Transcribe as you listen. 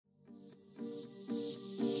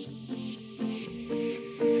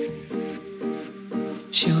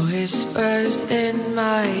whispers in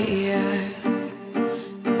my ear,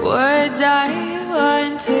 words I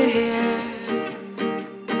want to hear.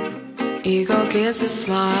 Ego gives a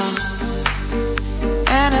smile,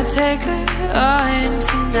 and I take her on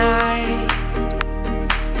tonight.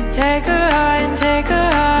 Take her on, take her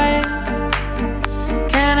on.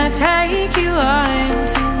 Can I take you on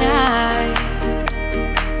tonight?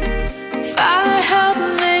 Father, help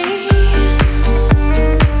me.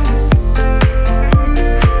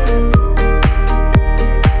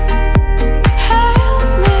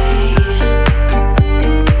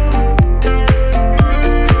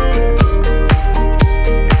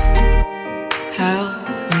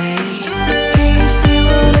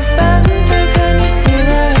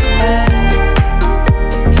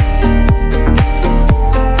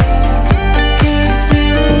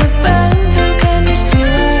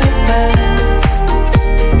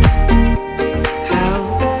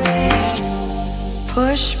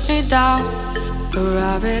 Down the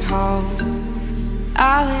rabbit hole.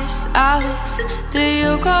 Alice, Alice, do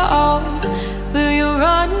you go old? Will you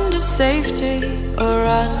run to safety or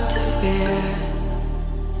run to fear?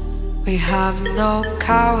 We have no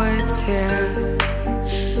cowards here.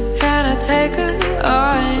 Can I take her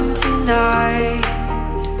on tonight?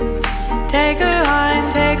 Take her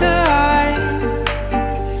on, take her on.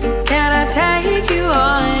 Can I take you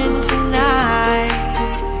on tonight?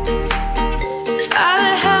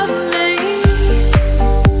 Father, help me.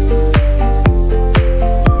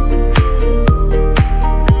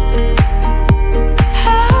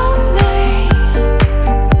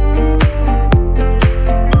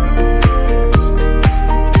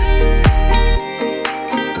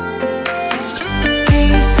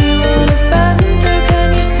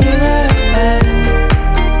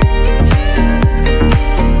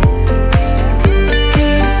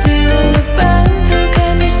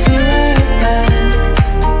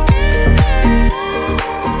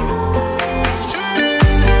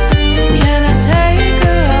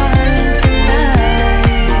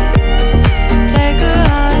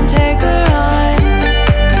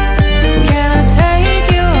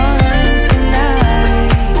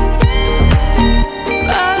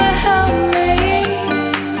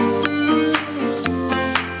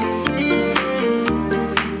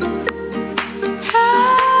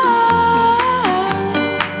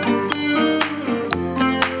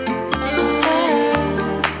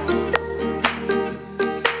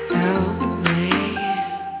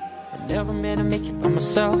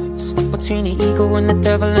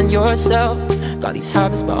 Yourself. Got these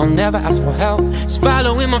habits, but I'll never ask for help. Just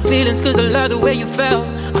following my feelings, cause I love the way you felt.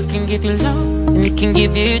 I can give you love, and it can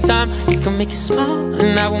give you time. It can make you smile,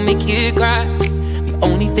 and I will make you cry. The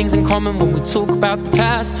only things in common when we talk about the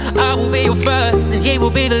past. I will be your first, and he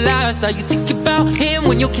will be the last. How you think about him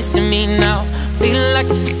when you're kissing me now? Feeling like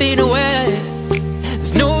you're slipping away.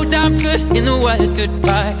 There's no doubt good in the word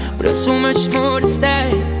goodbye, but there's so much more to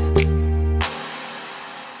stay.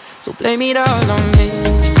 So blame it all on me,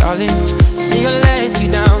 darling, say I let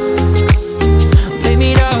you down. Blame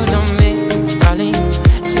it all on me, darling,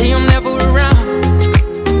 say I'm never around.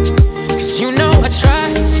 Cause you know I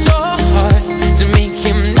tried so hard to make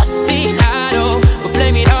him nothing at all. But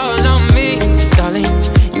blame it all on me, darling,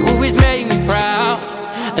 you always make me proud.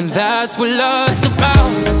 And that's what love's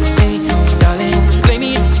about, hey, darling, blame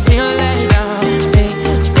it, say I let you down. Hey,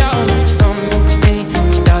 down from me,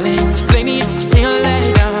 darling, blame it, say I let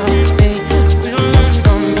you down.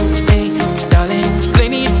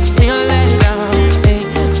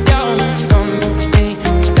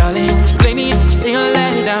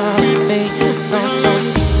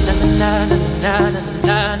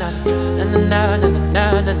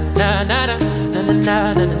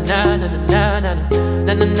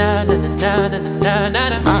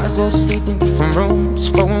 Might as well just sleep in different rooms,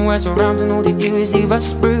 throwing words around and all they do is leave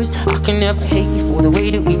us bruised. I can never hate you for the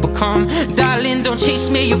way that we've become. Darling, don't chase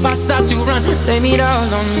me if I start to run. Blame it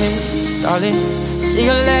all on me, darling, say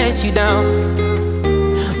I let you down.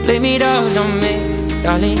 Blame it all on me,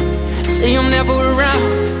 darling, say I'm never around.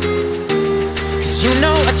 Cause you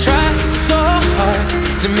know I tried so hard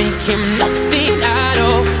to make him nothing at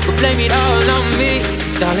all. But blame it all on me,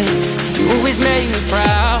 darling, you always make me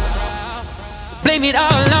proud. Blame it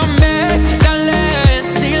all on me, darling,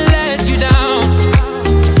 say I let you down.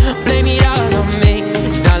 Blame it all on me,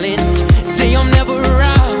 darling, say I'm never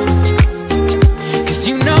around. Cause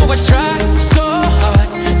you know I tried so hard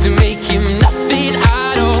to make him nothing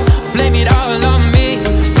at all. Blame it all on me,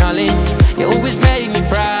 darling, you always make me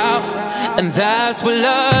proud. And that's what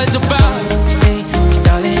love's about, hey,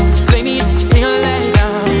 darling, blame it, say I let you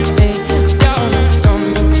down. Hey, down from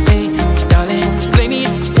me, darling, blame it,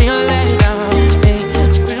 say I let you down. Hey,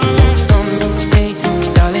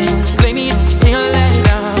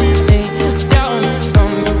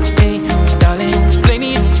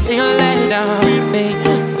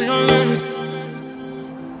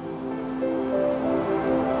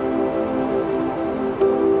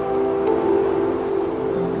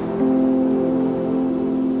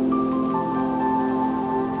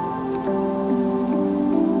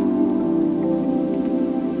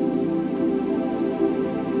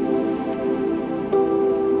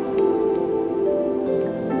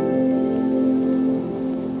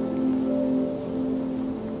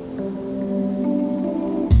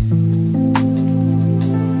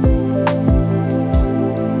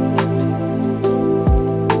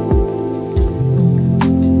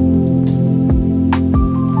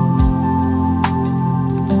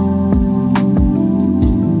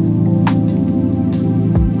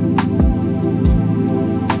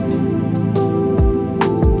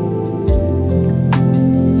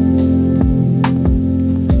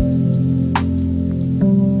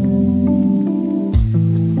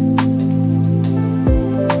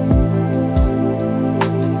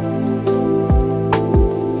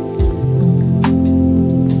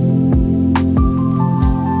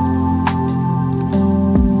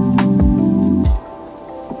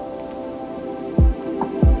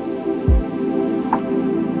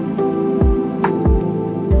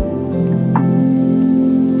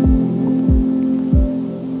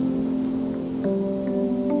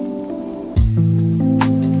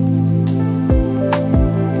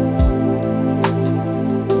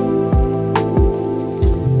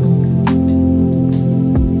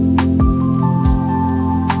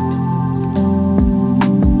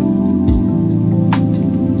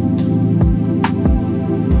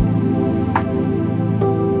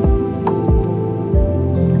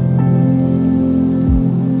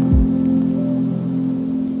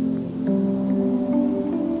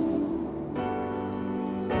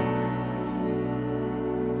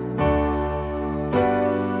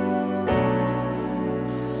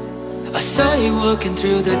 I saw you walking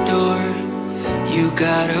through the door. You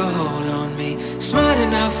got a hold on me. Smart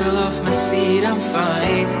enough, fell off my seat, I'm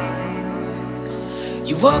fine.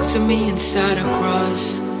 You walked to me inside a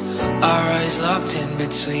cross, our eyes locked in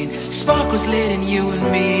between. Spark was lit and you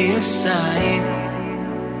and me a sign.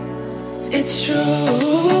 It's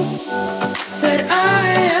true that I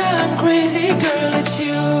am crazy, girl, it's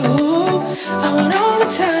you. I want all the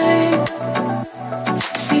time,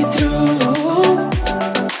 see through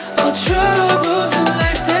all troubles in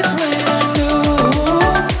life, that's when I knew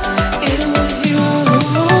it was you.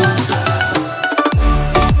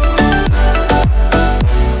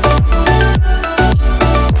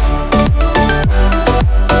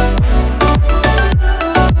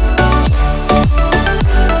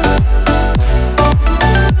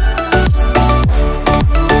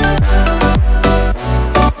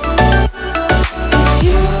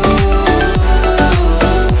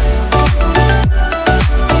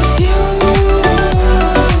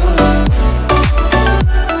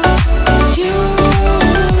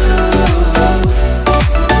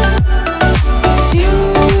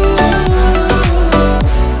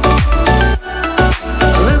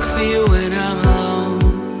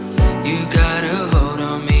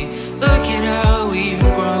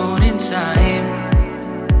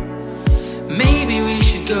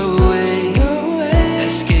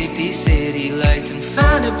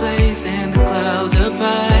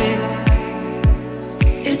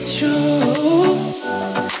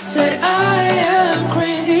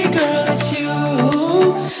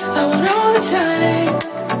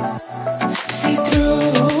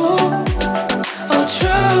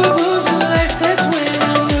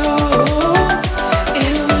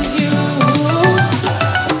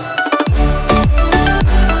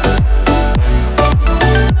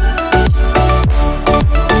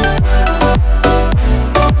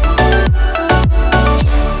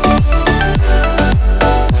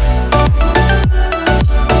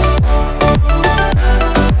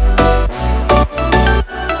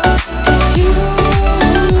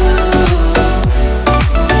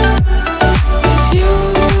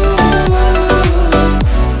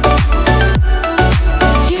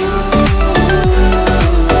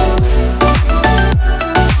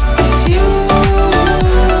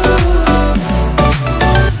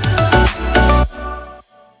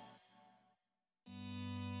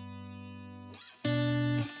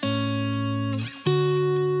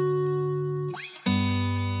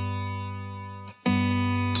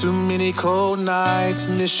 Too many cold nights,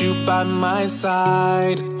 miss you by my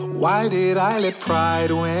side. Why did I let pride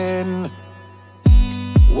win?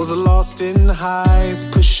 Was lost in highs,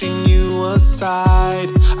 pushing you aside.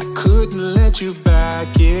 I couldn't let you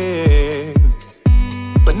back in.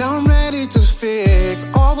 But now I'm ready to fix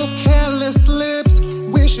all those careless lips,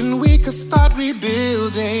 wishing we could start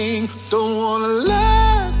rebuilding. Don't wanna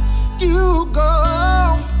let you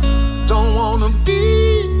go, don't wanna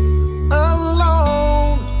be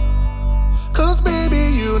alone. 'Cause baby,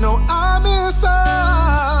 you know I miss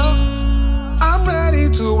us. I'm ready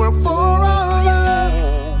to work for our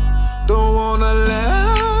love. Don't wanna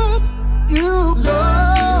let you go,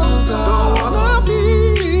 don't wanna be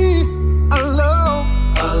alone.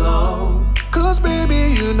 'Cause baby,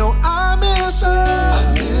 you know I miss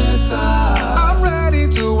us. I'm ready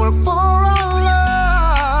to work for our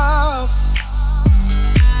love.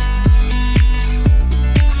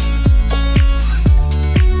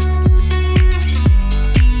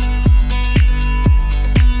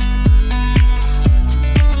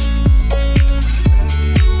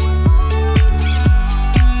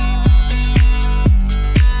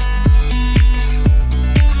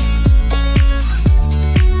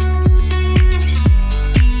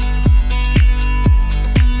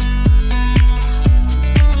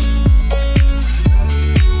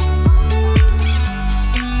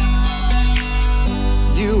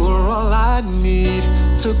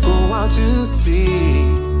 To go out to see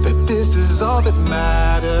that this is all that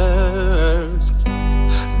matters.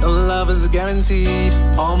 No love is guaranteed.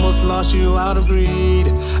 Almost lost you out of greed.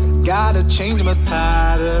 Gotta change my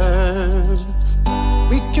patterns.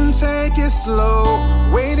 We can take it slow,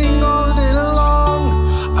 waiting all day long.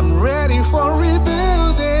 I'm ready for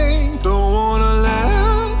rebuilding. Don't wanna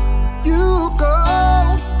let you go,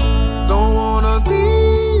 don't wanna be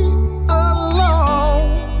alone.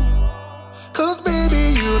 'Cause baby,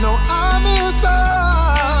 you know I miss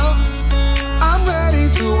us. I'm ready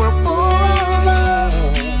to work for our love.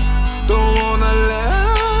 Don't wanna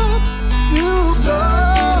let you go,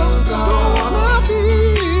 don't wanna be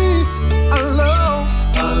alone.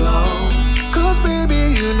 'Cause baby,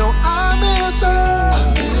 you know I miss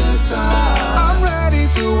us. I'm ready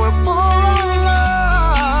to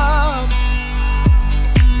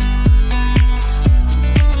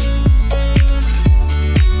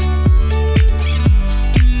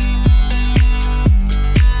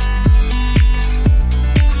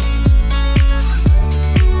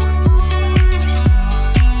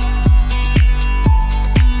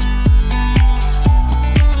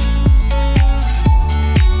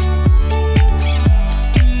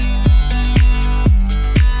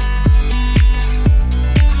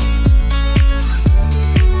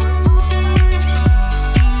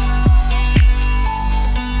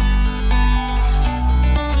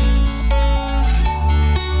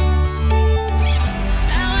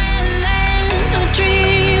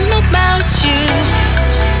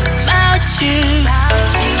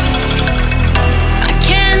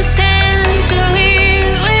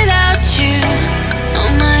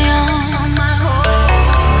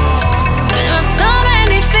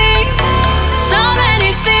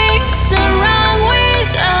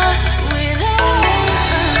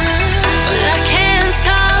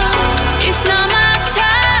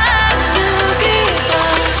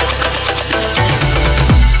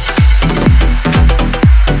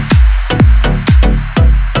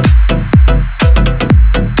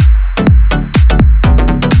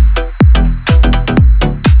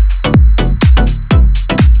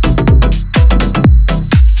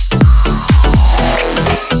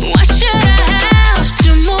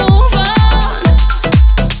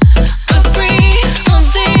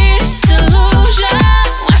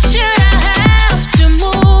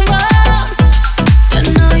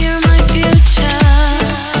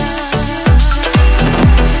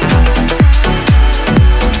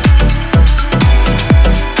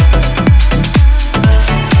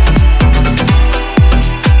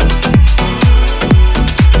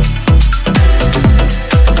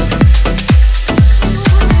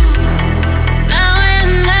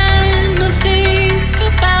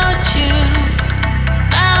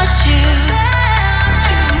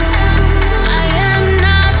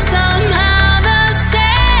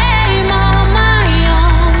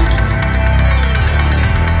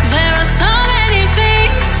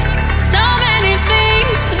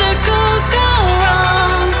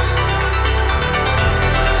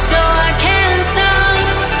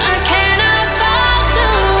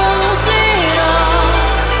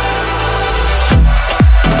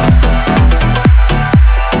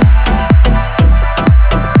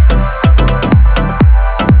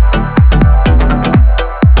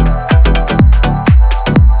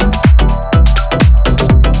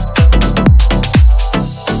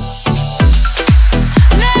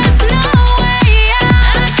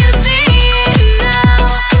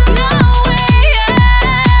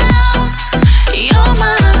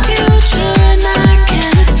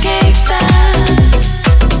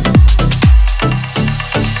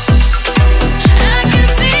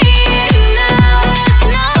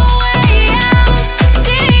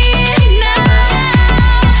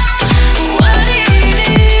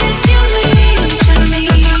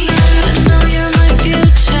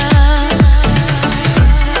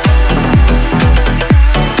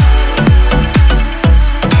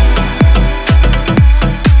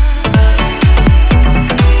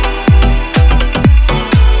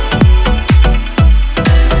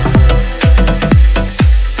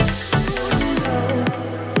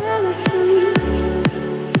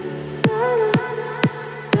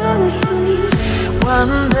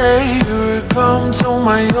day you come to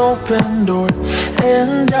my open door,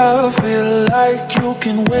 and I feel like you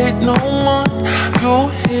can wait no more.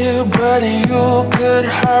 You're here, but you could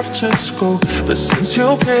have just go. But since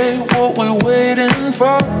you came, what we waiting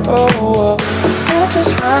for? Oh, I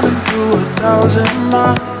just ran into 1,000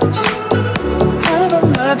 miles. I've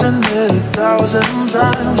imagined it 1,000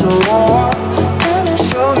 times. Oh, let me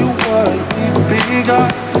show you what we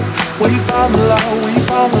got. We found love, we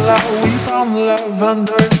found love, we found love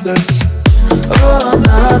under the sun. Oh,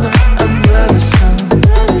 another under the sun.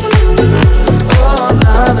 Oh,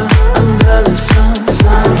 another under the sun,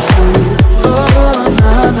 sun, sun. Oh,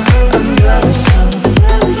 another under the sun.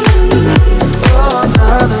 Oh,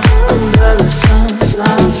 another under the sun,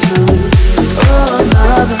 sun, sun. Oh,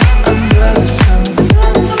 another under the sun.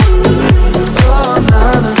 Oh,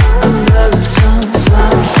 another under the sun,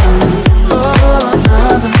 sun, sun. Oh,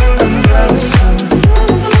 another under the sun.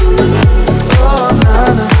 Oh,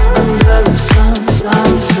 another under the sun,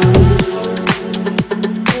 sun, sun.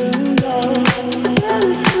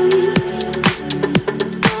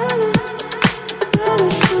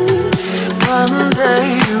 One day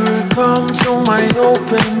you come to my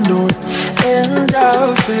open door, and I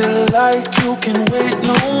feel like you can wait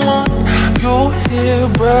no more. You're here,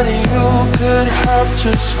 but you could have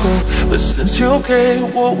just go. But since you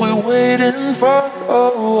came, what we waiting for?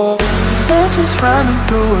 Oh, I just ran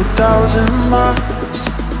into 1,000 miles.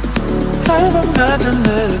 I've imagined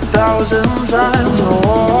it 1,000 times.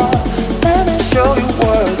 Oh, let me show you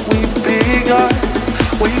what we got.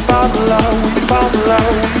 We found love, we found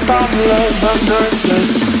love, we found love under the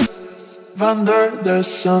sun, under the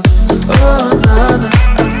sun. Oh, another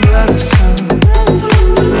under the sun.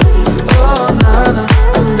 Oh, another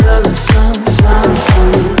under the sun, sun,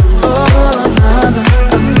 sun. Oh, another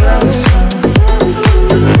under the sun.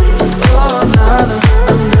 Oh, another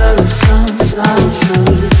under the sun, sun, sun.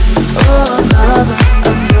 Oh, another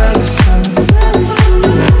under the sun.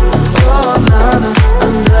 Oh, another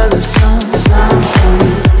under the sun, sun, sun.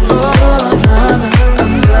 Oh, another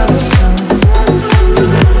under the sun.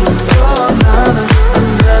 Oh, another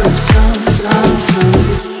under the sun, sun, sun.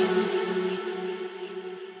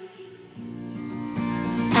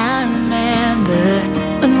 I remember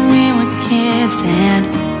when we were kids and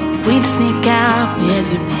we'd sneak out with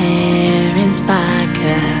your parents'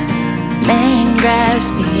 vodka, laying grass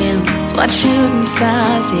fields, watch shooting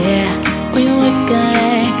stars, yeah. We were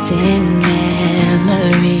collecting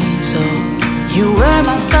memories. Oh, you were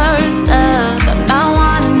my first love, but my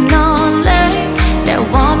one and only. That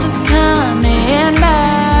warmth is coming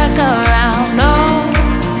back around. Oh,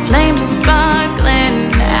 flames are sparkling,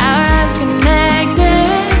 our eyes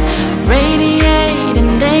connected,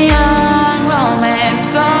 radiating the young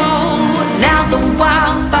romance. Oh, now the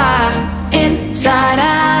wildfire inside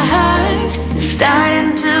our hearts is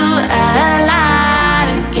starting to alight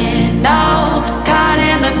again. Oh, caught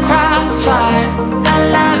in the crossfire, our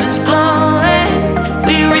love is glowing.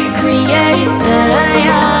 We recreate the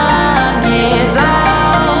young years. Oh,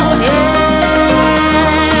 yeah.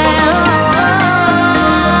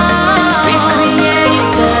 Recreate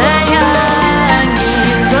the young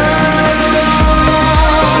years.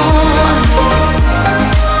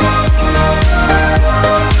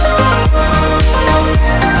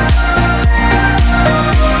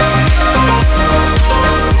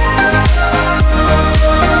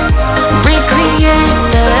 Recreate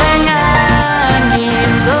the young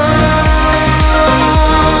years.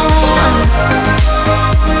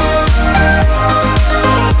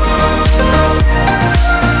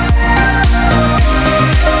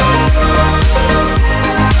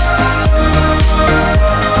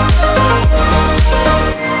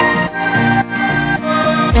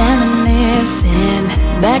 Reminiscing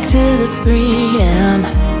back to the freedom,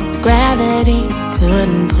 gravity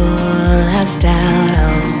couldn't pull us down.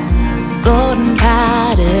 Oh, golden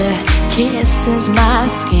powder kisses my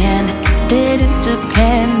skin, didn't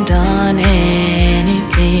depend on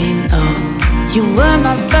anything. Oh, you were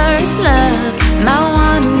my first love, my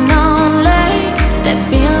one and only. That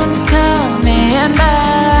feeling's coming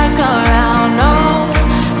back around. Oh,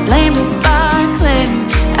 flames are sparkling,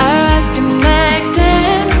 our eyes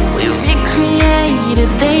connected. We recreated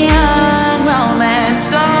the young romance.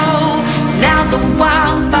 Oh, now the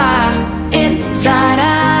wildfire inside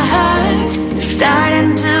our hearts is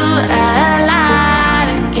starting to alight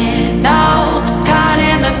again. Oh, caught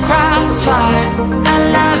in the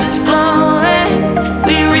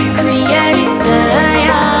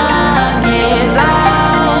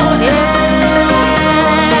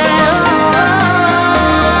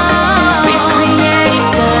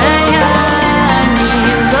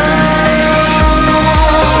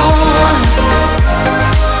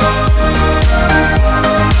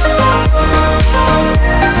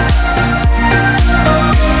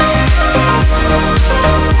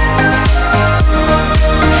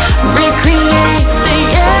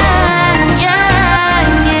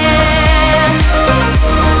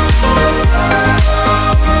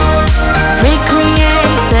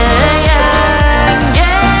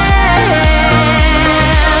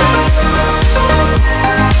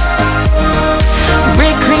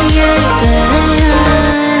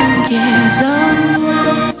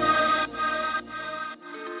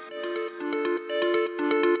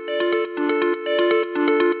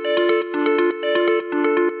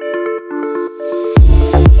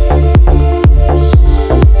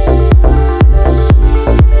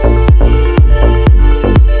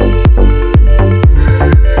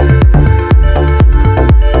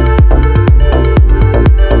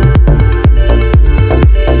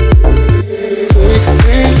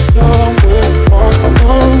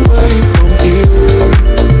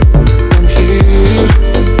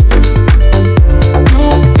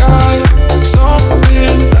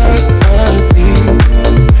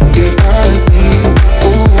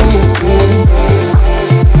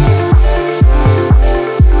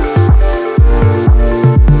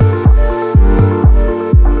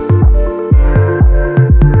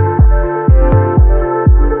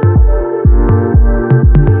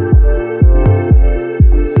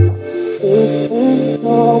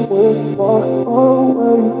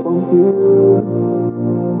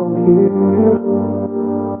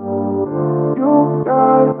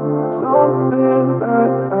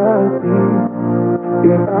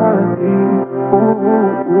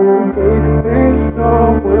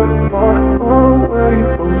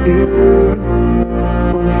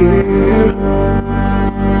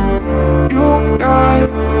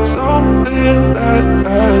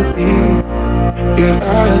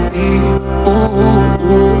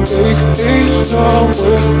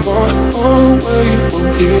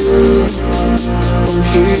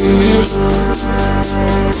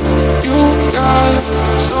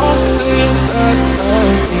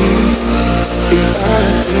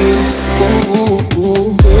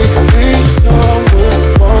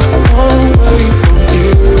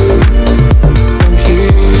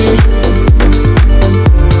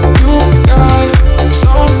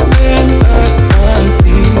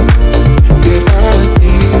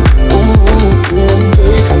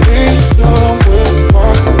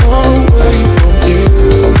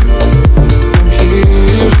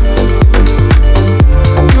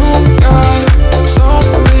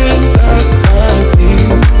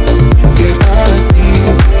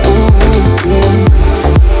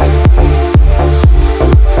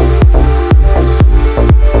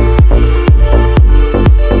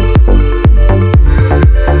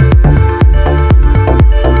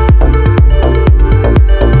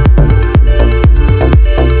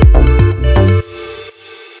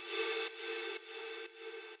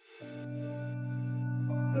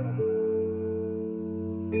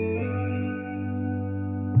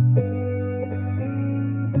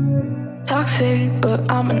Toxic, but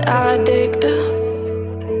I'm an addict.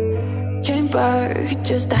 Came back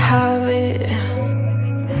just to have it.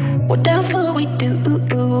 Whatever we do,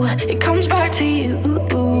 it comes back to you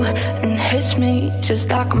and hits me just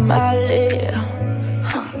like a mallet.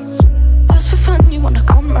 Just for fun, you wanna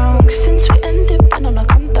come round, 'cause since we ended, been on a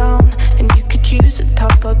come down, and you could use a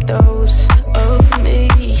top up dose of me.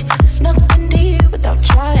 Nothing to you without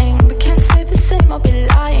trying, but can't say the same, I'll be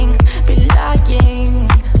lying, be lying.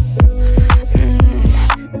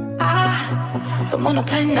 I don't wanna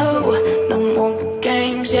play no more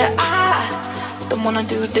games, yeah. I don't wanna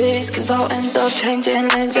do this, 'cause I'll end up changing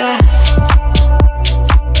it, yeah.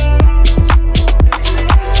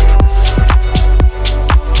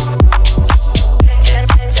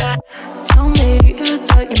 Tell me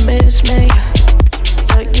that you miss me,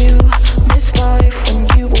 that you miss life when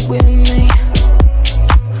you were with me.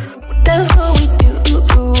 Whatever we do,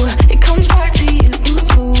 it comes back to you,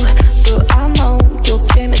 but I know your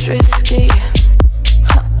game is risky.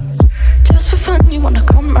 Just for fun, you wanna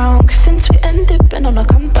come round, 'cause since we ended, been on a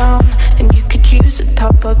come down, and you could use a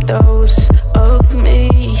top up dose of me.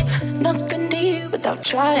 Nothing to you without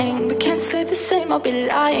trying, but can't say the same, I'll be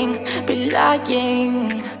lying, be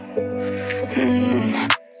lying.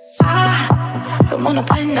 I don't wanna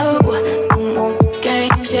play no more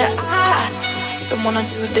games, yeah. I don't wanna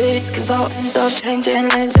do this, 'cause I'll end up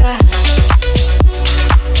changing it, yeah.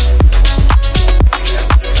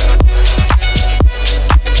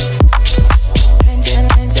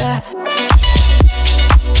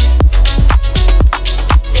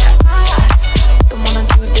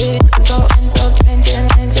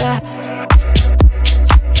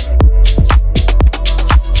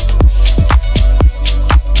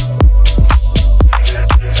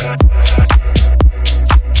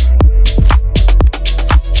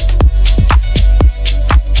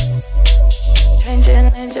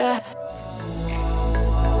 Changing ninja.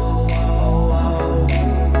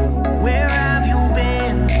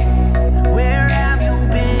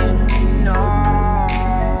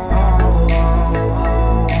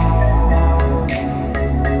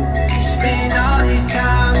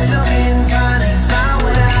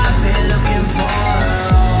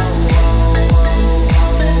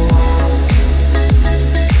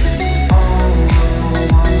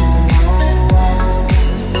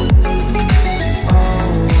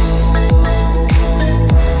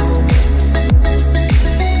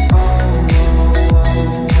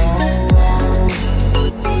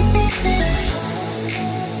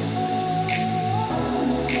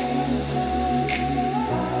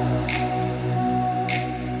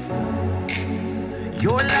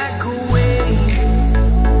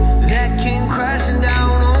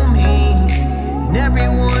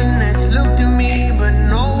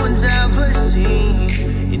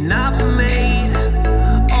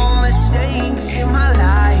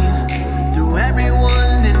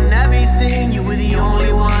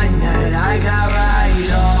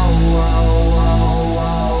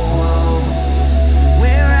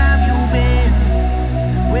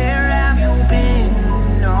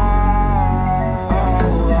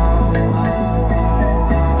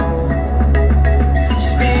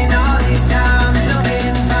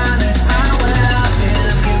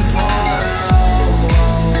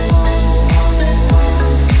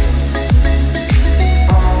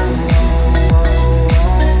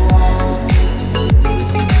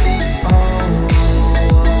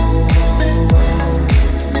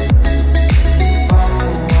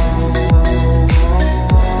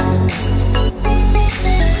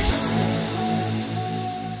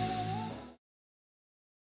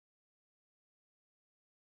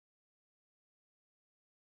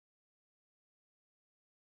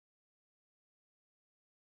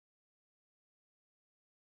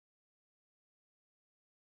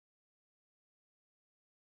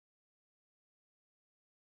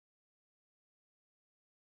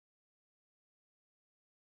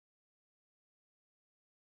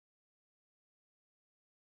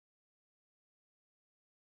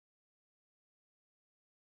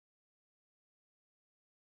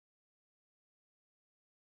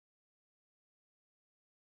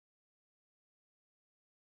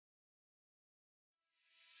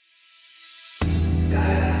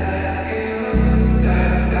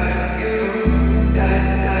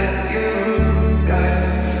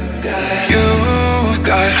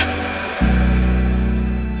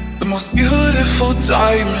 most beautiful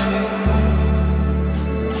diamond.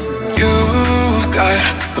 You've got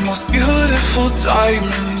the most beautiful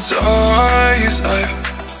diamond's eyes I've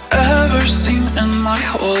ever seen in my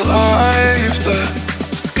whole life. The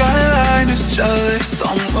skyline is jealous,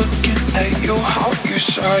 I'm looking at you, how you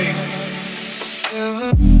shine.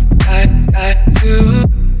 You, I, you,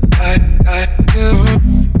 I, you,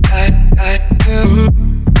 I, you,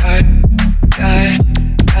 I, you,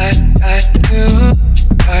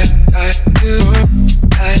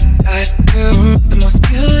 I do the most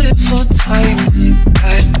beautiful diamond.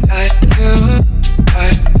 I do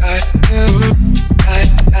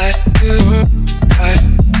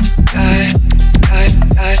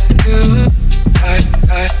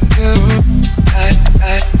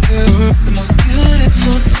do the most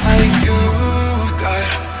beautiful diamond. You've got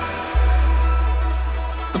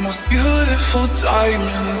the most beautiful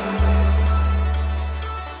diamond.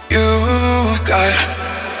 You've got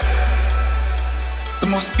the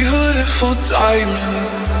most beautiful diamond.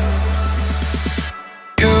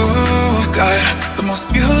 You've got the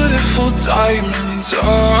most beautiful diamond's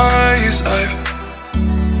eyes I've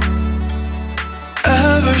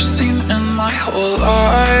ever seen in my whole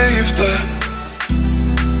life.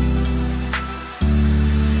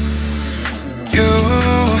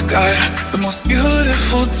 You've got the most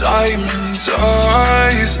beautiful diamond's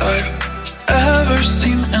eyes I've ever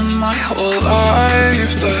seen in my whole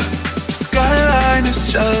life. The skyline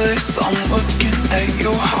is jealous, I'm looking at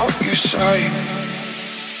you, how you shine.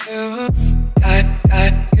 You, I,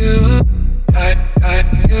 you, I,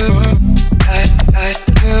 you, I, you, I,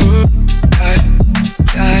 you,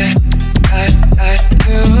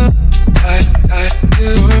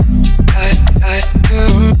 I,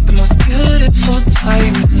 you, the most beautiful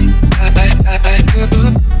time.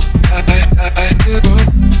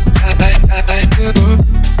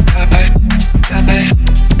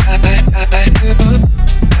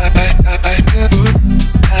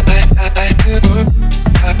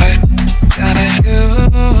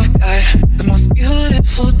 The most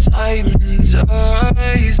beautiful diamonds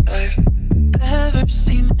eyes I've ever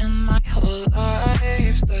seen in my whole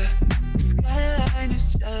life. The skyline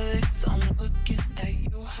is jealous, I'm looking at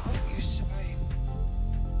you, how you shine.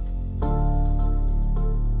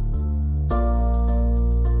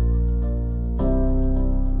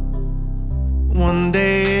 One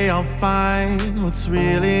day I'll find what's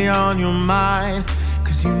really on your mind,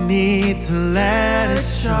 'cause you need to let it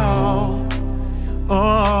show.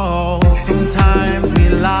 Oh, sometimes we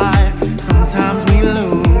lie, sometimes we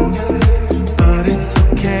lose, but it's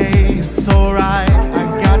okay, it's alright, I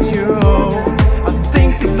got you. I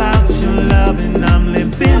think about your love and I'm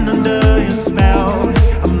living under your spell.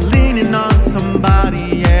 I'm leaning on somebody,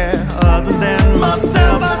 yeah, other than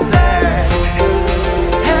myself. I said,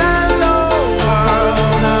 hello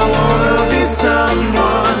world, I wanna be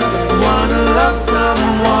someone, wanna love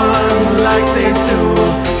someone like they do.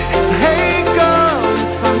 So hey girl,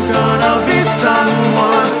 if I'm gonna be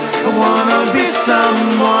someone, I wanna be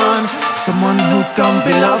someone who can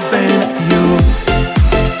be loving you.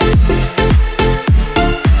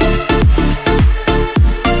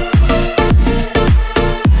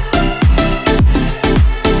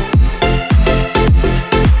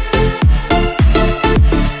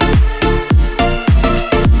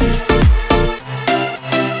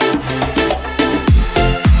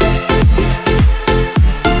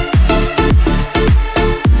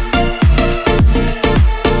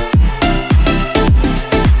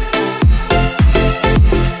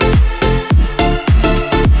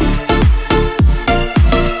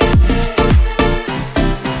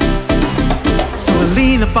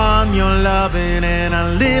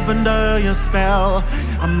 Under your spell,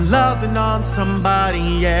 I'm loving on somebody,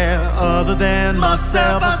 yeah, other than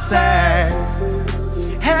myself. I said,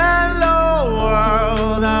 hello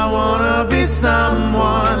world, I wanna be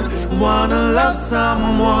someone, wanna love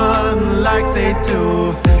someone like they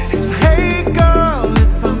do. So hey girl,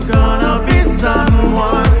 if I'm gonna be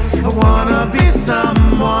someone, I wanna be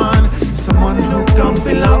someone who can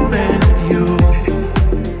be loving you.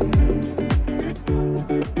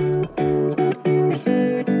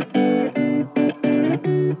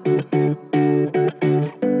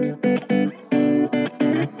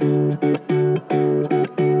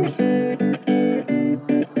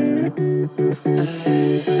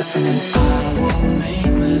 I won't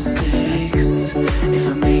make mistakes. If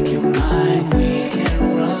I make you mine, we can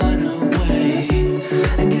run away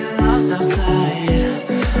and get lost outside.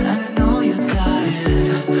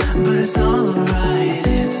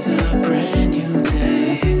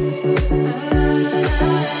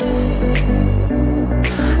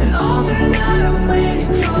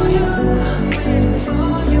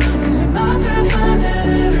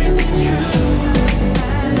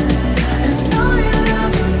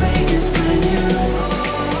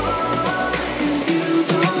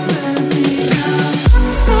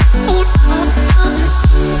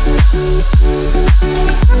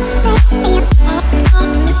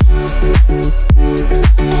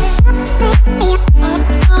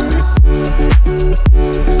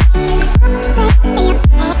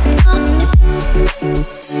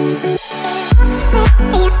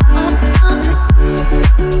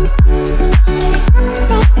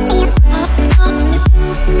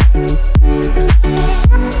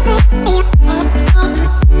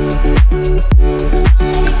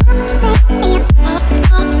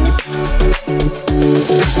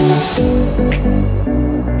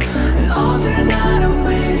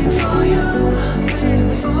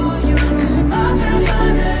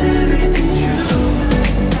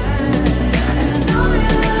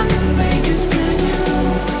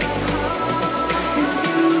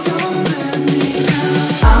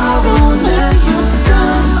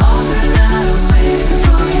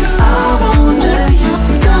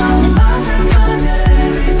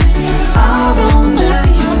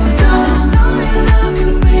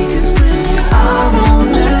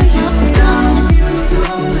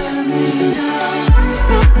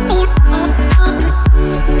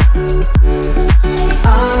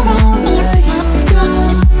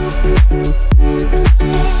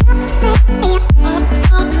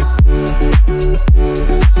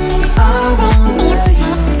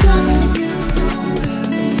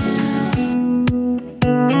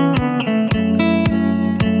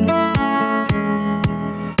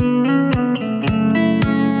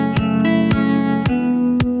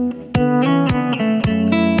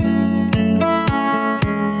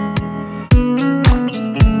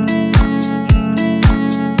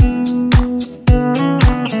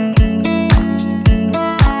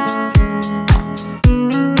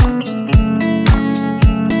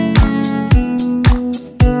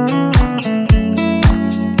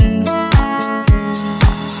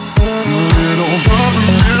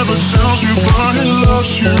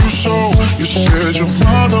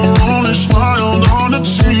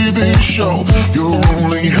 show. You're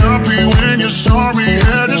only happy when you're sorry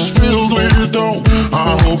and it's filled with dough. I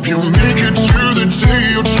hope you make it to the day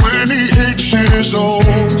you're 28 years old.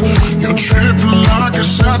 You're tripping like a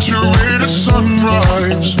saturated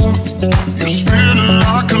sunrise. You're spinning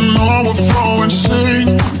like an overflowing sink.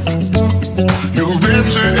 You're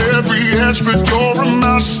into every edge, but you're a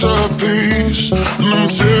masterpiece. And I'm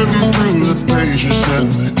tearing through the pages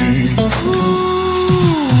and the ink.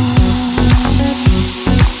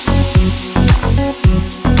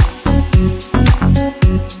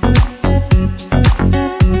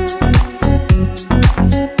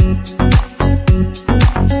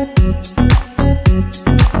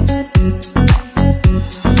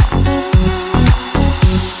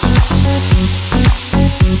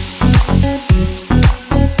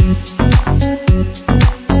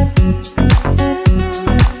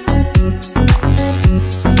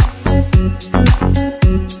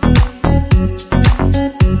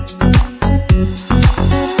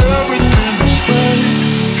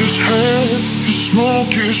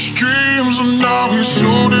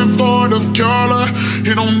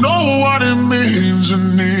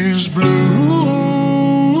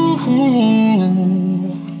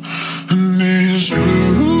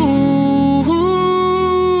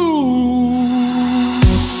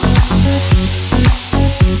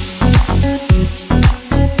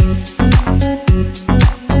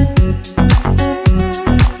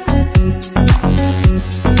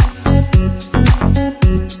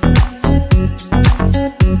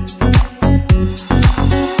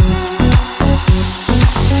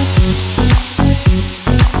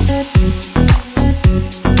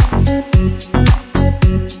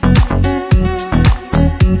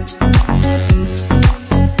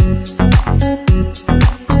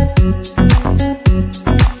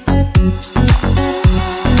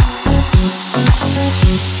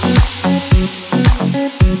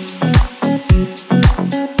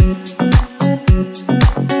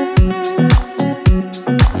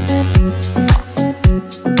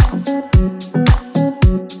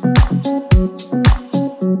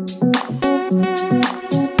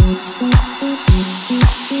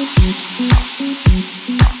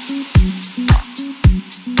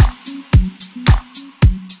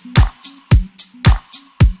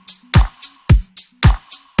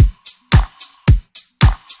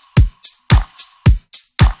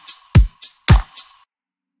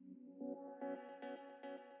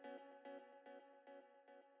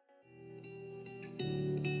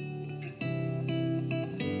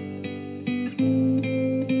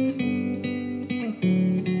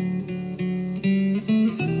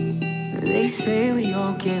 say we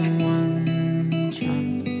all get one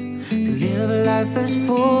chance to live a life as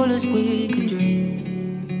full as we can dream.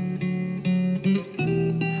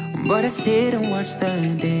 But I sit and watch the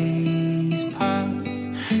days pass,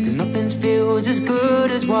 'cause nothing feels as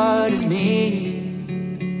good as what is me.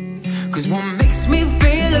 'Cause what makes me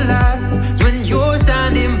feel alive is when you're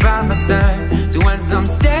standing by my side. So as I'm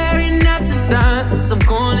staring at the stars, I'm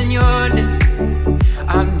calling your name.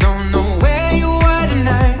 I don't know where you are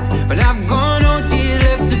tonight, but I've gone on till you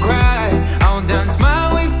left to cry. I'll dance my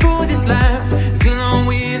way through this life until I'm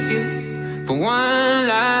with you for one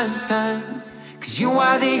last time. 'Cause you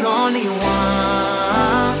are the only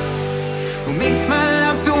one who makes my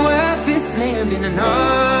life feel worth its living. And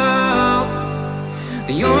oh,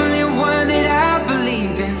 the only one that I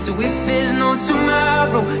believe in. So if there's no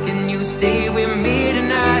tomorrow, can you stay with me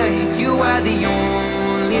tonight? You are the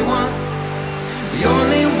only one, the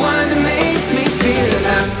only one that makes me feel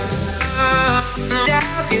alive. No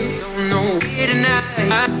doubt you don't know me tonight.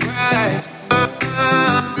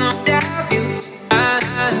 No doubt you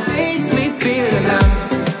makes me feel alive.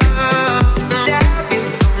 No doubt you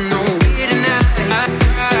don't know me tonight.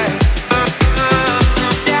 No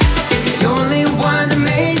doubt you the only one that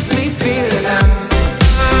makes me feel alive.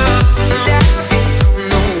 No doubt you don't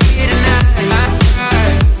know me tonight.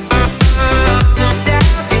 No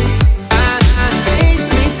doubt you makes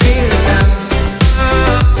me feel alive.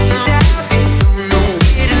 No doubt you don't know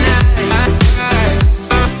me tonight.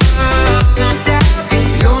 No doubt you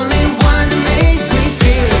the only one that makes me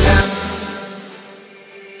feel alive.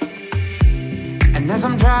 And as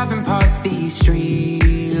I'm driving past these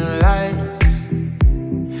street lights,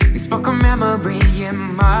 you spark a memory in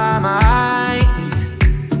my mind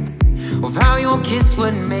of how your kiss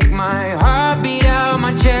would make my heart beat out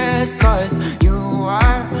my chest. 'Cause you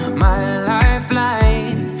are my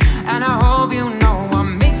lifeline, and I hope you know what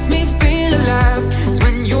makes me feel alive is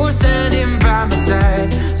when you're standing by my side.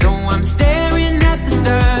 So I'm staring at the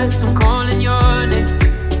stars, I'm calling your name.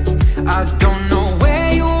 I don't know where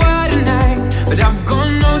you are tonight, but I've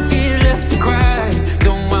gone no tears left to cry.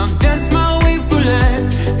 So I'll dance my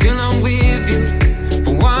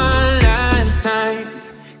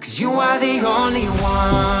the only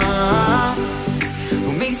one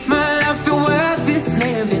who makes my life feel worth its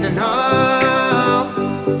living. I know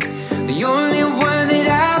the only one that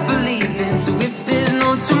I believe in. So if there's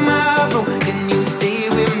no tomorrow, can you stay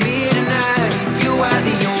with me tonight? You are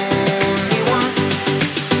the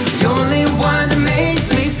only one that makes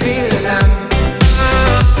me feel alive.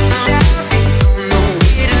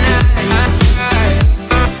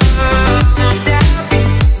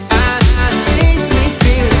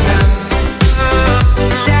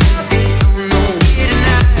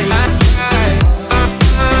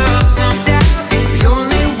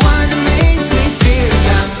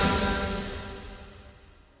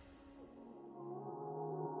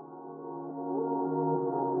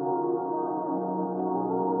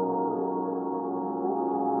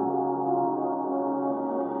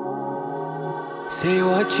 Say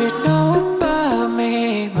what you know about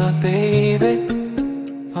me, my baby.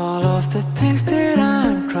 All of the things that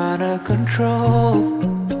I'm trying to control.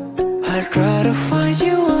 I'll try to find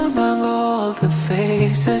you among all the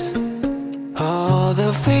faces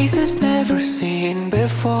never seen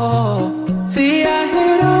before. See, I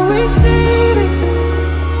had always hated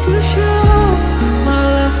to show my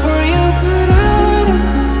love for you, but I don't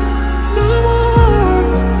no more.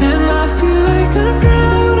 And I feel like I'm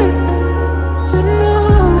drowning.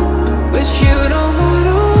 But you know I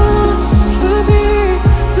don't want to be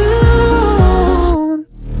alone.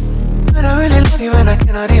 But I really love you and I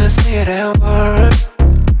cannot even say it in words.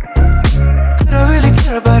 But I really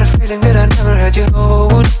care about a feeling that I never had you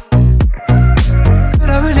hold. But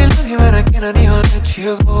I really love you and I cannot even let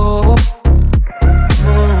you go.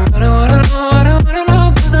 I don't wanna know,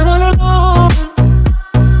 'cause I'm all alone.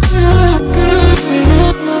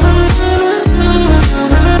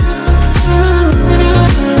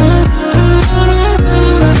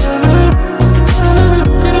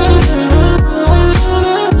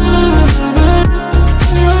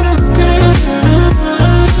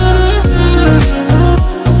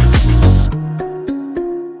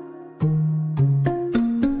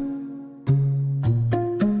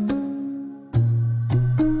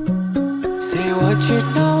 Say what you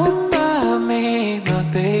know about me, my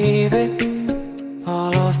baby.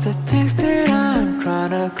 All of the things that I'm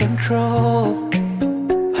trying to control.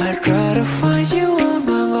 I'll try to find you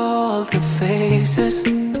among all the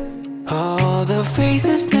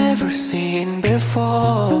faces never seen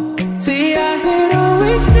before. See, I had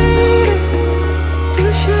always hated to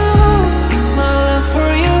show my love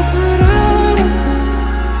for you, but I don't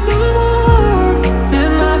no more.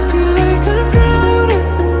 And I feel like I'm drowning.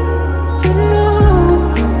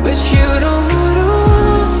 But you know I don't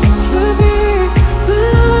want to be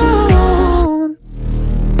alone.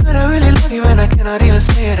 But I really love you and I cannot even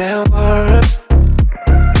say it in words.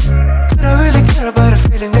 But I really care about a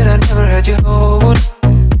feeling that I never had you hold.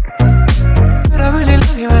 But I really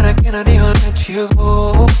love you and I cannot even let you go.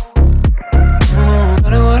 I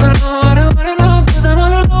don't wanna know, 'cause I'm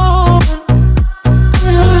all alone.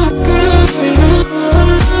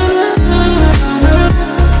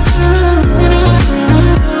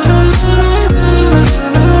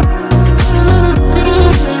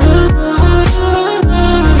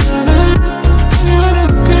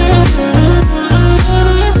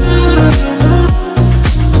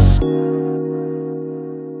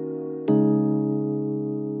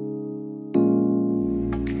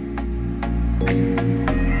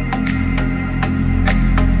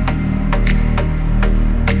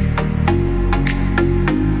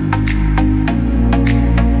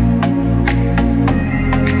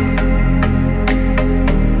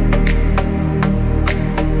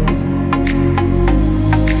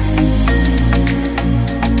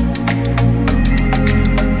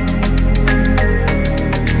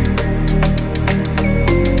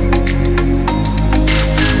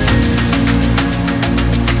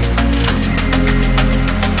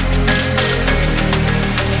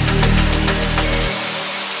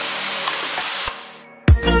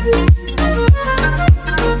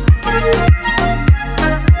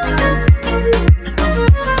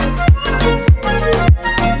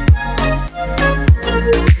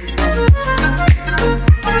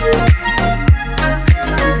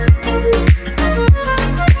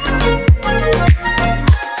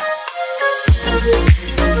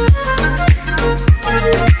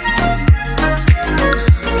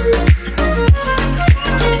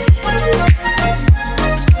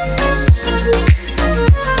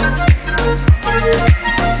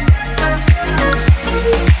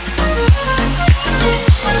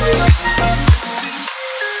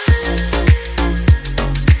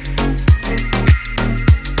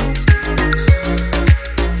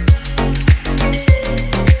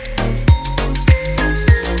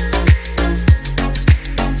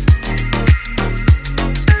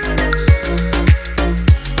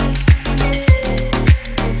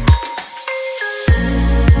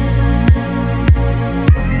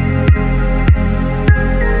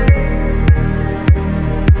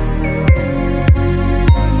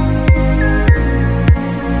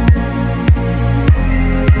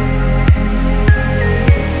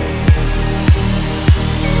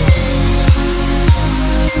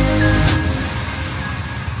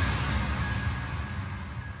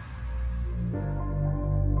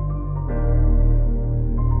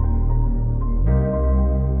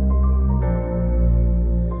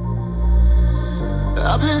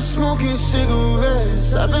 I've been smoking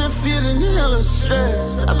cigarettes, I've been feeling hella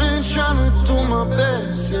stressed, I've been trying to do my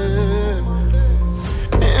best, yeah.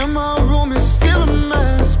 And my room is still a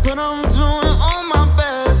mess, but I'm doing all my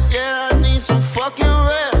best, yeah. I need some fucking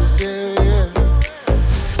rest, yeah.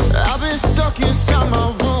 I've been stuck inside my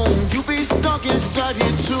room, you be stuck inside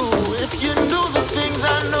you too. If you knew the things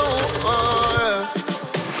I know, yeah.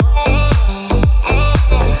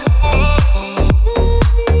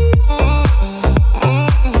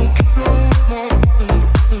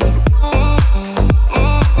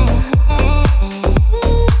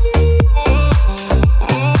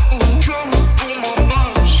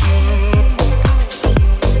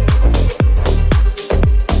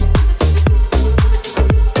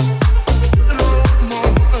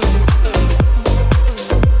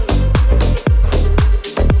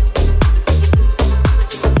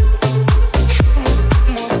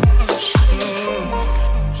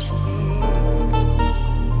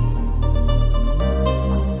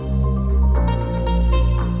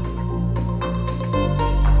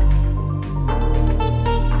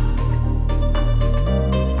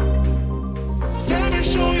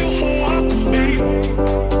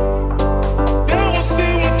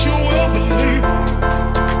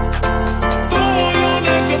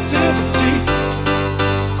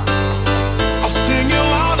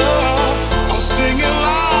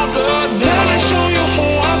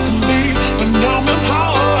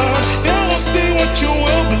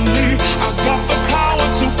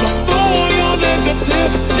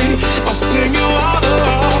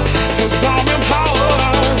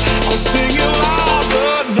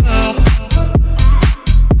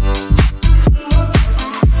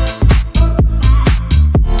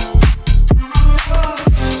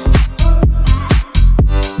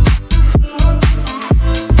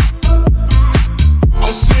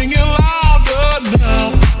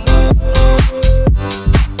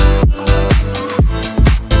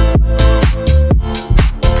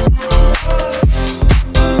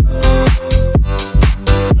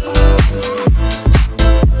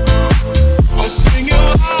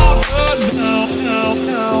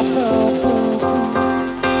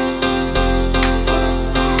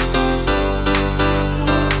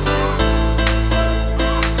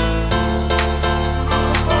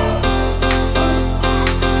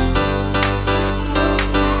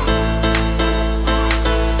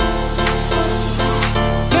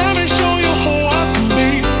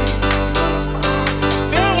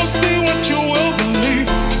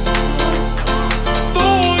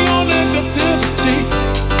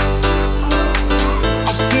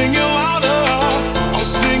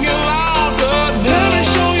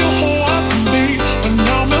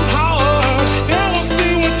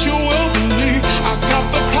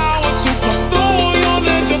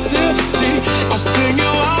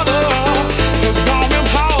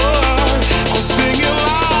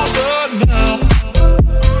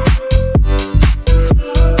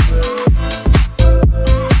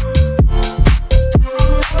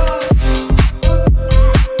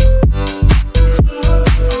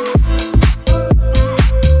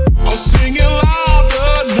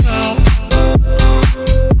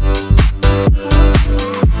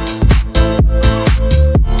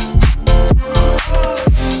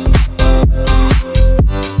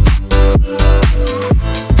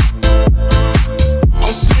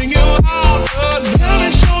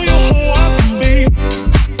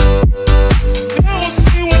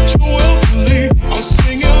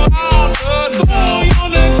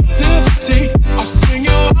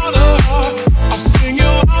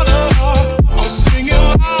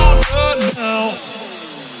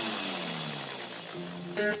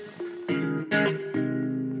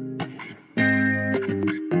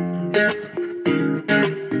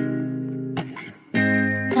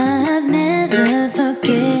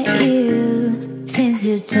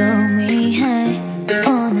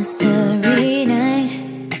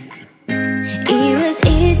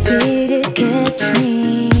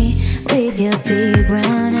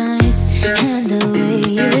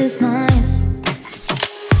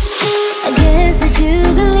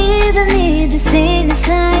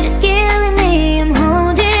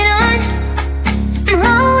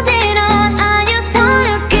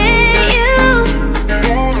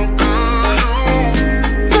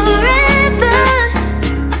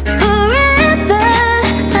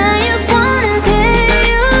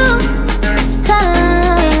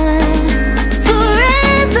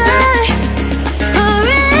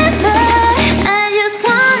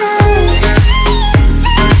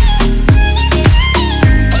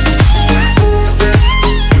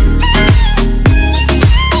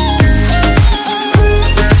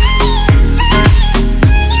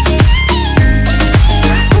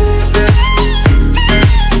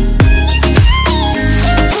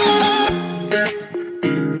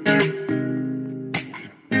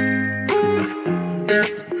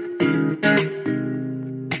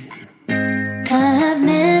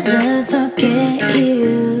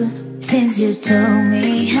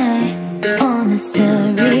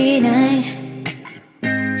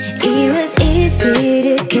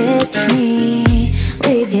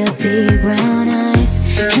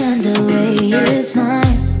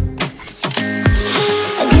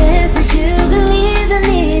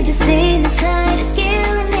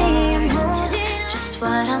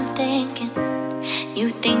 You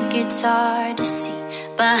think it's hard to see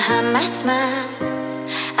behind my smile.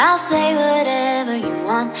 I'll say whatever you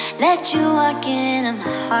want, let you walk into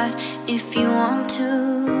my heart if you want to.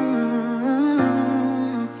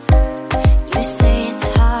 You say it's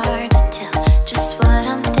hard to tell just what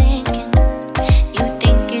I'm thinking. You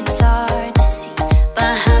think it's hard to see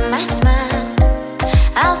behind my smile.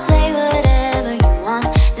 I'll say whatever you want,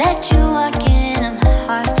 let you walk into my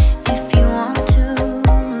heart if you want to.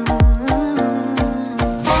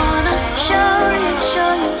 Wanna show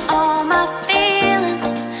you all my feelings.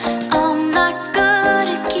 I'm not good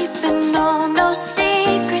at keeping no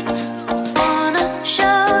secrets. Wanna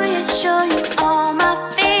show you all my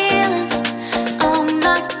feelings. I'm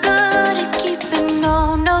not good at keeping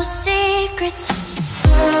no secrets.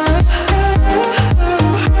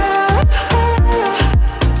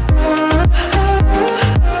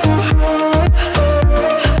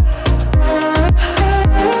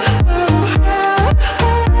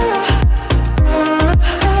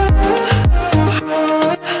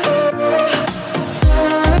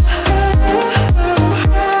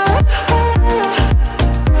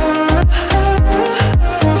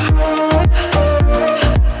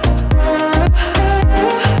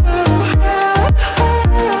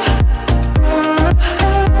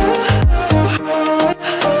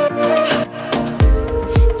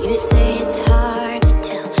 You say it's hard to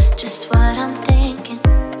tell just what I'm thinking.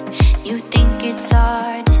 You think it's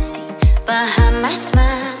hard to see behind my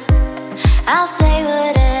smile. I'll say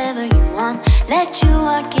whatever you want, let you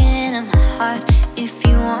walk into my heart if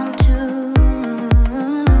you want to.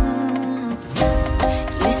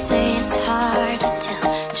 You say it's hard to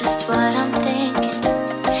tell just what I'm thinking.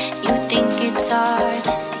 You think it's hard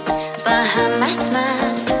to see behind my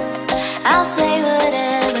smile. I'll say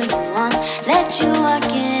whatever you want, let you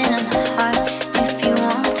walk into my heart if you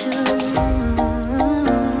want to.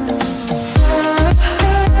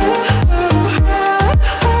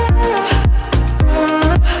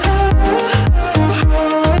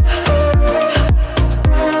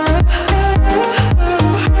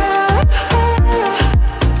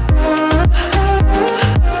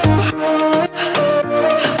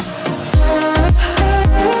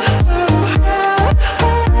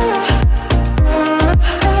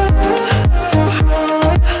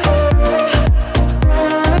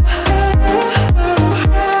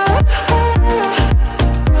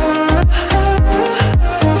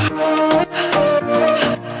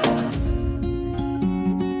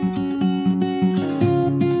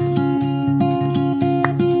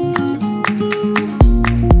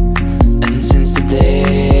 And since the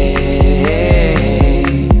day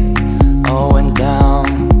all went down,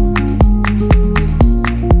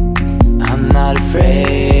 I'm not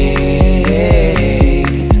afraid,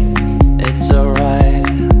 it's alright.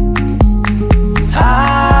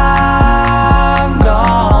 I'm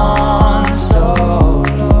gone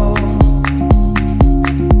solo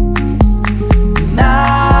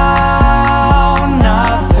now,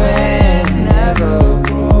 nothing ever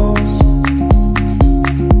grows.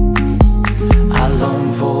 I long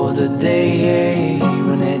for the day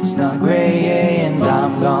when it's not grey, and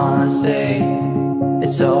I'm gonna say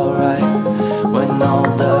it's alright when all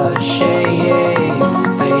the shades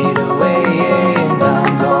fade away, and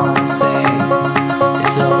I'm gonna say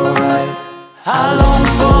it's alright. I long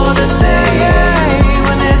for the day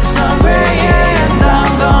when it's not grey, and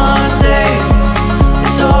I'm gonna say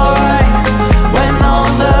it's alright when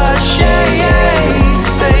all the shades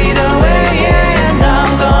fade away, and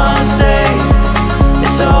I'm gonna say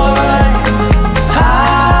it's alright.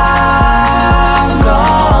 I'm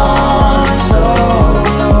gone solo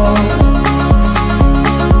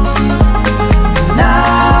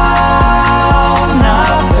now,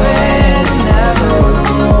 nothing ever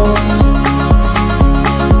grows.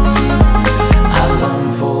 I long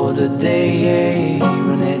for the day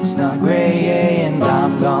when it's not grey, and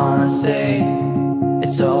I'm gonna say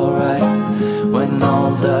it's alright when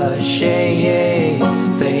all the shades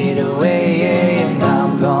fade away, and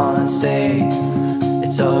I'm gonna say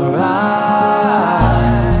it's alright.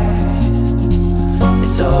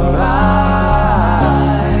 It's alright.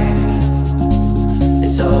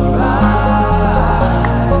 It's alright.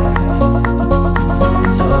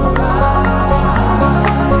 It's alright.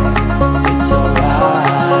 It's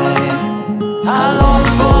alright. I long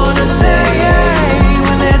for the day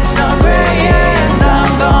when it's not grey, and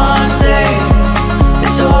I'm gonna say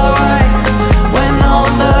it's alright when all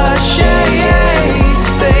the shades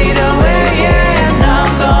fade away, and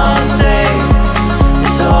I'm gonna say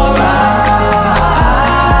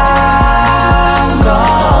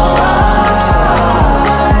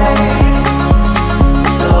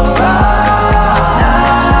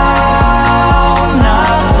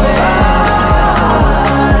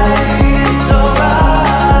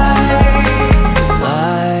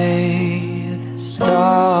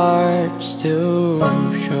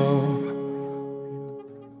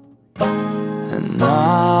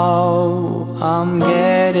I'm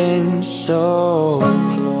getting so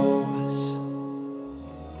close.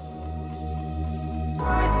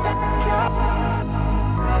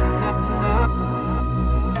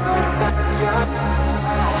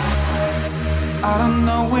 I don't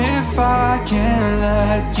know if I can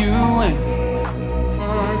let you in.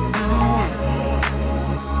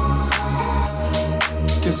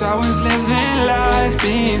 Cause I was living lies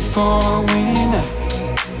before we met.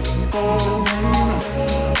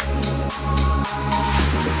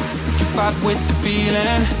 Keep up with the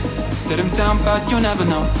feeling that I'm down but you'll never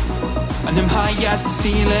know. And I'm high as the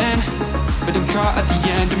ceiling, but I'm caught at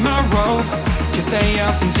the end of my rope. Can't say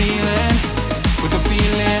I've been dealing with a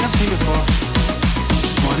feeling I've seen before.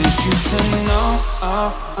 Just wanted you to know,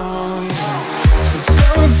 yeah. So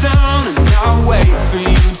settle down and I'll wait for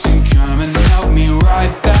you to come and help me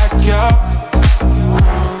right back up.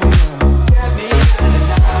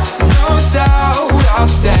 No doubt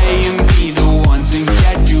I'll stay and be the one to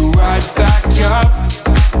get you right back up.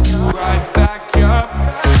 Right back up.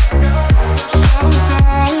 Settle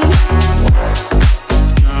down,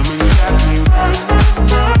 come and get me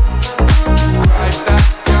right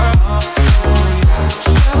back up.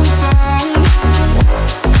 Settle down,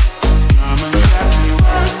 come and get me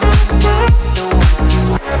right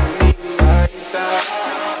back.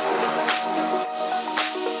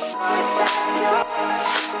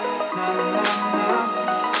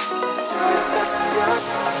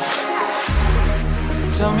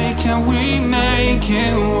 Tell me, can we make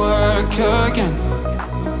it work again?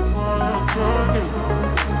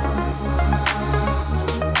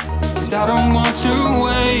 Cause I don't want to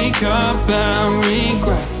wake up and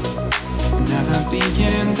regret never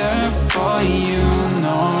being there for you,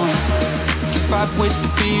 no. Keep up with the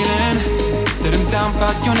feeling that I'm down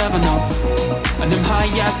but you'll never know. And I'm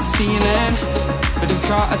high as the ceiling, but I'm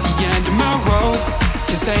caught at the end of my rope.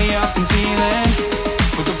 Can't say I've been dealing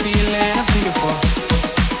with a feeling I've seen before.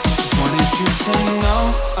 Wanted you to know,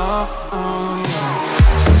 yeah.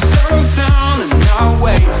 So settle down and I'll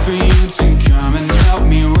wait for you to come and help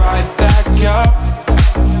me right back up.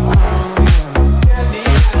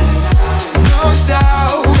 No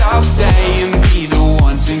doubt I'll stay and be the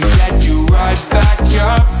one to get you right back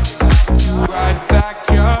up. Right back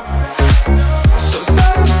up. So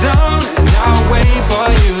settle down and I'll wait for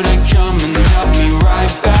you to come and help me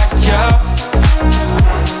right back up.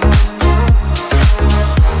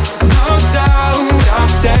 I'll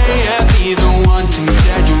stay and be the one to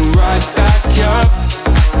get you right back up.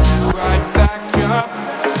 Right back up.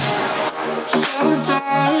 Settle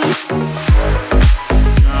down,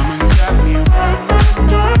 come and get me right back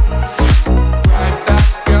up. Right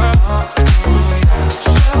back up.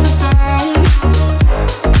 Settle down,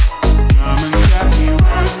 come and get me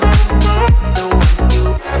right back up.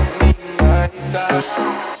 Get me right back.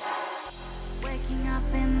 Waking up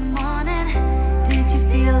in the morning, did you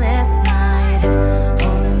feel last night?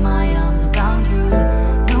 Holding my arms around you,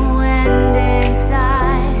 no end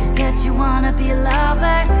inside. You said you wanna be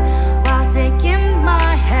lovers while taking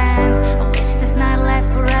my hands. I wish this night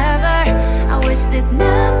lasts forever, I wish this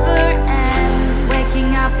never ends.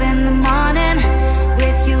 Waking up in the morning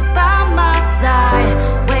with you by my side.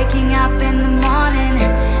 Waking up in the morning,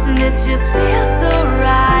 and this just feels so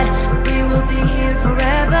right. We will be here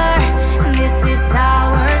forever, and this is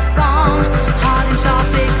our song. Hot and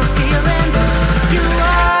tropical feelings, you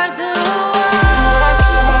are the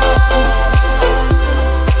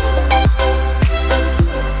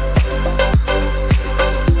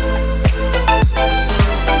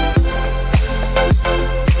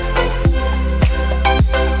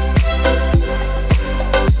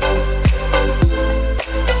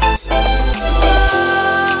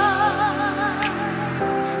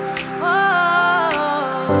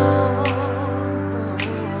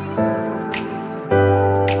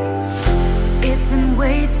It's been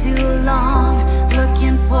way too long,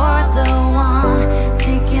 looking for the one,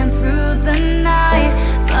 seeking through the night,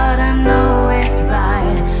 but I know it's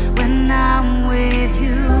right when I'm with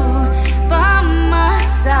you by my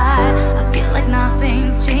side. I feel like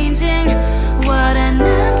nothing's changing, what an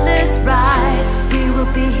endless ride. We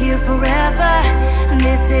will be here forever, and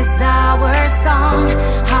this is our song.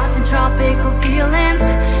 Hot and tropical feelings,